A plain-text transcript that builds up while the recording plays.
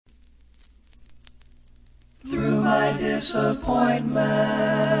my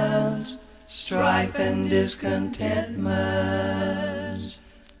disappointments, strife and discontentments.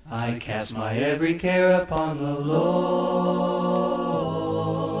 I cast my every care upon the Lord.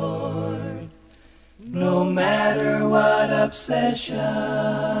 No matter what obsession,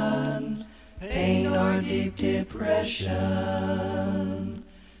 pain or deep depression,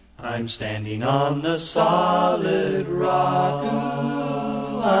 I'm standing on the solid rock.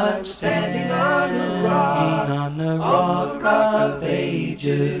 I'm standing on the rock, on the rock of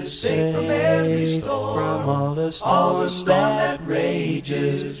ages, safe from every storm, from all the storm that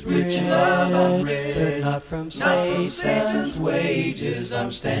rages, rich in love I'm rich, but not from Satan's wages. I'm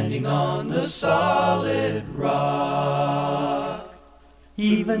standing on the solid rock.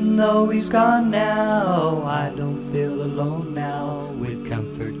 Even though he's gone now, I don't feel alone now. With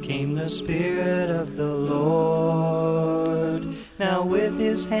comfort came the Spirit of the Lord. Now with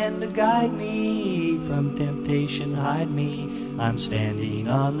his hand to guide me, from temptation hide me, I'm standing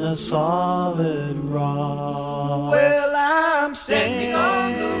on the solid rock. Well, I'm standing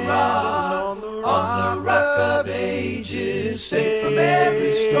on the rock, on the rock of ages, safe from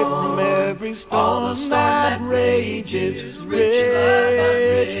every storm, all the storm that rages, rich in love I'm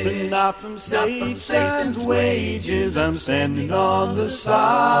rich, but not from Satan's wages. I'm standing on the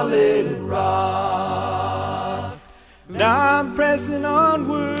solid rock. Now I'm pressing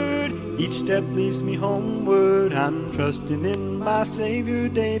onward, each step leads me homeward. I'm trusting in my Savior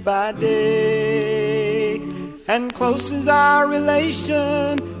day by day. And close is our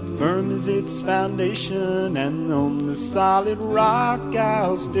relation, firm is its foundation, and on the solid rock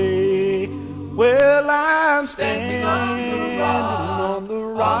I'll stay. Well, I'm standing on the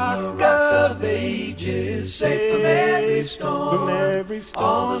rock of ages, safe from every storm,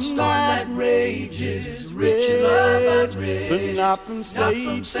 all the storm that rages, rich in love I'm rich, but not from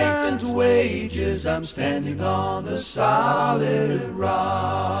Satan's wages. I'm standing on the solid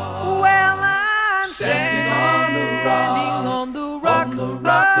rock. Well, I'm standing on the rock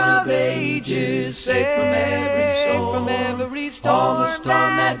of ages, safe from every storm, all the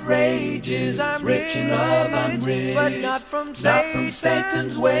storm that rages, rich in love I'm rich, but not from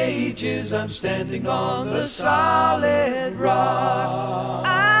Satan's wages. I'm standing on the solid rock.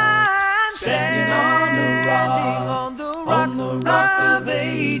 I'm standing on the rock of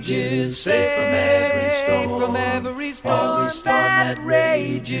ages, safe from every storm that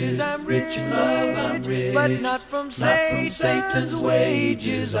rages, rich in love I'm rich, but not from Satan's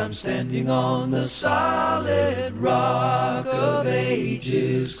wages. I'm standing on the solid rock of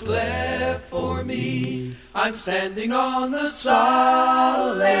ages, cleft for me. I'm standing on the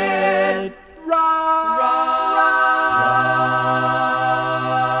solid rock.